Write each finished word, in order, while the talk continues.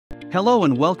Hello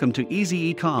and welcome to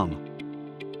EasyEcom.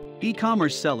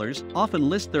 E-commerce sellers often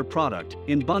list their product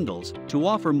in bundles to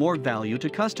offer more value to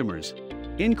customers,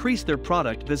 increase their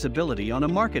product visibility on a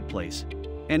marketplace,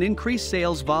 and increase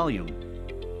sales volume.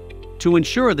 To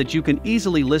ensure that you can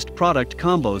easily list product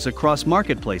combos across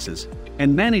marketplaces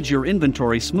and manage your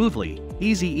inventory smoothly,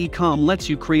 EasyEcom lets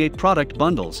you create product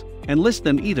bundles and list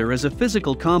them either as a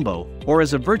physical combo or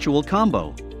as a virtual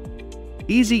combo.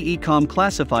 EasyEcom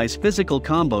classifies physical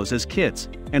combos as kits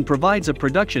and provides a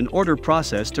production order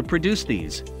process to produce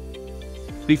these.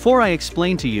 Before I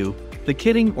explain to you the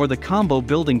kitting or the combo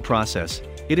building process,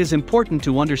 it is important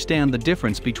to understand the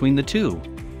difference between the two.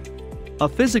 A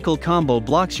physical combo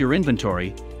blocks your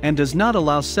inventory and does not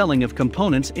allow selling of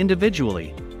components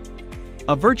individually.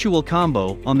 A virtual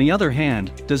combo, on the other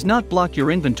hand, does not block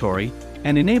your inventory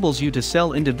and enables you to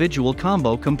sell individual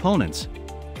combo components.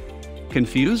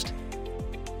 Confused?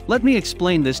 Let me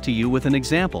explain this to you with an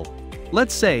example.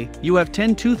 Let's say you have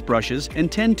 10 toothbrushes and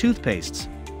 10 toothpastes.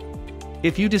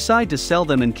 If you decide to sell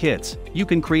them in kits, you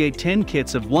can create 10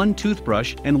 kits of 1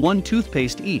 toothbrush and 1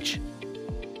 toothpaste each.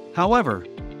 However,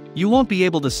 you won't be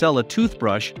able to sell a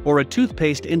toothbrush or a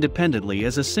toothpaste independently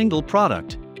as a single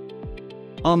product.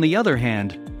 On the other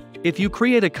hand, if you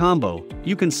create a combo,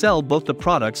 you can sell both the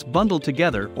products bundled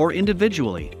together or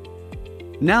individually.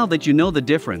 Now that you know the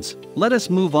difference, let us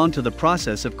move on to the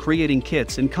process of creating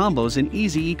kits and combos in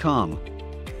EasyEcom.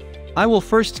 I will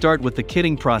first start with the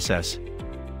kitting process.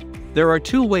 There are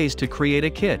two ways to create a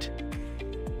kit.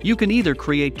 You can either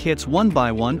create kits one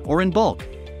by one or in bulk.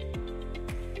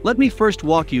 Let me first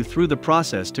walk you through the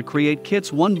process to create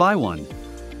kits one by one.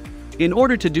 In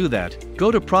order to do that,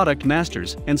 go to Product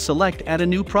Masters and select Add a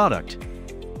new product.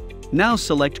 Now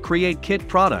select Create Kit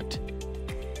Product.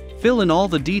 Fill in all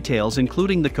the details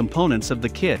including the components of the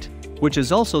kit, which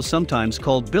is also sometimes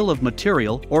called Bill of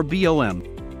Material or BOM.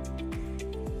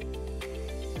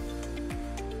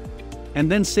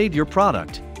 And then save your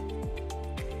product.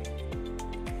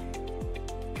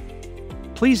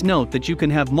 Please note that you can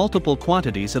have multiple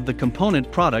quantities of the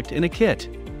component product in a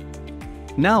kit.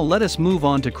 Now let us move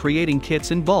on to creating kits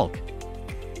in bulk.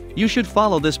 You should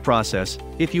follow this process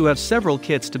if you have several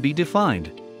kits to be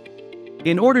defined.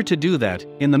 In order to do that,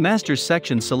 in the Masters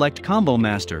section select Combo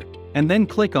Master, and then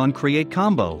click on Create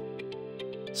Combo.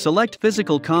 Select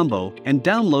Physical Combo and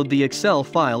download the Excel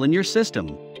file in your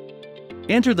system.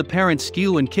 Enter the parent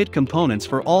SKU and kit components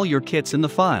for all your kits in the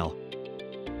file.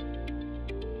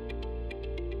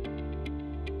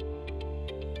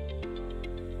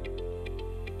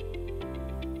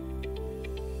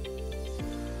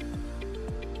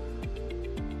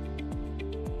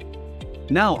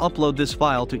 Now upload this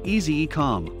file to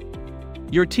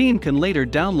EasyEcom. Your team can later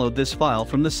download this file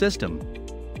from the system.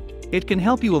 It can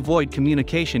help you avoid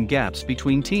communication gaps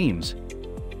between teams.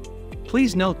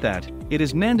 Please note that it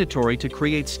is mandatory to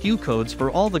create SKU codes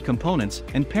for all the components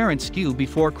and parent SKU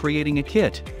before creating a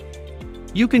kit.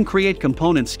 You can create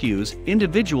component SKUs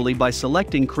individually by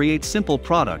selecting Create Simple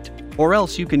Product, or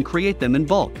else you can create them in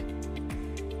bulk.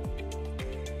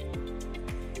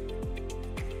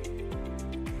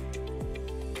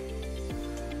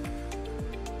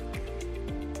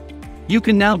 You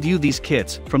can now view these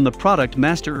kits from the Product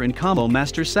Master and Combo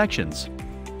Master sections.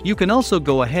 You can also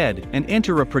go ahead and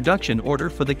enter a production order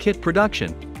for the kit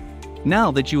production.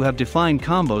 Now that you have defined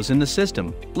combos in the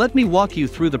system, let me walk you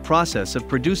through the process of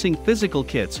producing physical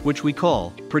kits, which we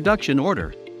call production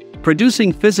order.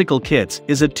 Producing physical kits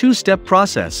is a two-step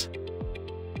process.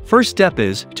 First step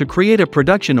is to create a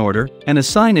production order and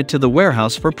assign it to the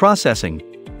warehouse for processing.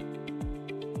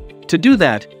 To do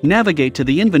that, navigate to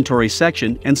the Inventory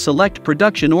section and select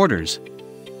Production Orders.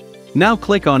 Now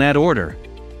click on Add Order.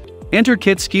 Enter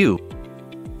Kit SKU,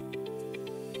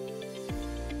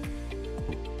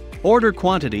 order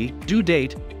quantity, due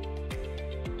date,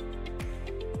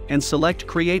 and select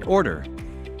Create Order.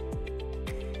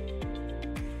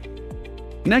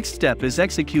 Next step is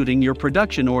executing your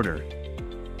production order.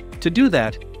 To do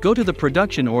that, go to the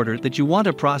production order that you want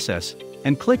to process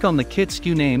and click on the kit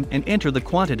SKU name and enter the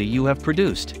quantity you have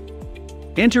produced.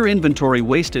 Enter inventory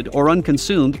wasted or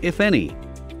unconsumed if any.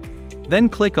 Then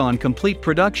click on Complete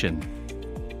Production.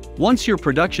 Once your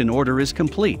production order is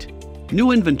complete,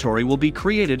 new inventory will be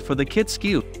created for the kit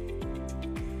SKU.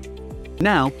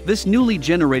 Now, this newly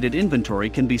generated inventory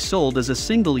can be sold as a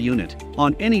single unit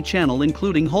on any channel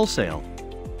including wholesale.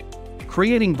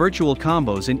 Creating virtual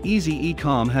combos in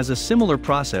EasyEcom has a similar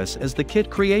process as the kit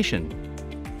creation.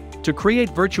 To create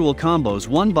virtual combos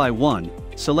one by one,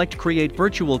 select Create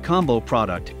Virtual Combo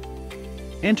Product.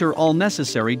 Enter all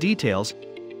necessary details.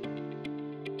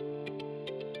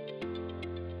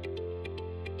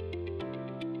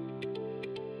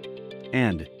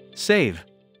 and Save.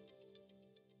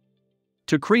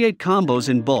 To create combos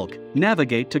in bulk,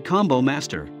 navigate to Combo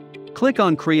Master. Click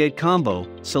on Create Combo,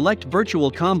 select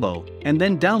Virtual Combo, and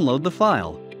then download the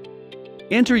file.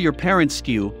 Enter your parent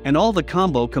SKU and all the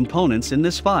combo components in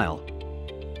this file.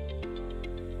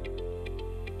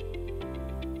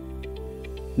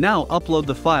 Now upload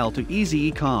the file to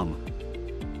EasyEcom.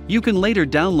 You can later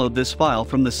download this file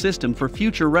from the system for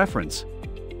future reference.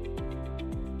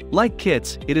 Like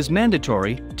kits, it is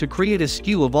mandatory to create a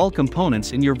SKU of all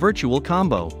components in your virtual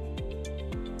combo.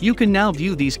 You can now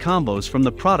view these combos from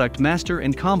the Product Master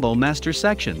and Combo Master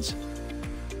sections.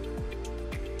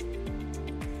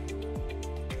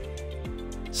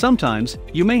 Sometimes,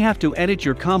 you may have to edit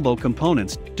your combo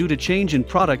components due to change in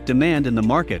product demand in the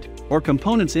market, or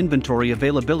components inventory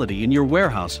availability in your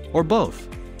warehouse, or both.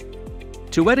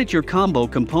 To edit your combo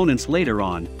components later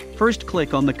on, first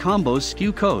click on the Combo's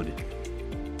SKU code.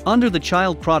 Under the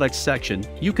Child Products section,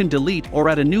 you can delete or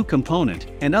add a new component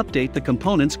and update the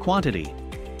component's quantity.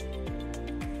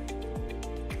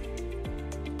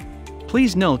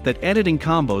 Please note that editing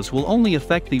combos will only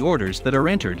affect the orders that are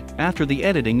entered after the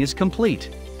editing is complete.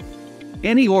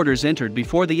 Any orders entered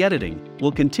before the editing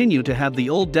will continue to have the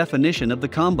old definition of the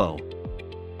combo.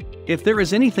 If there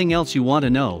is anything else you want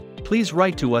to know, please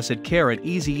write to us at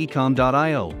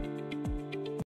care@easyecom.io.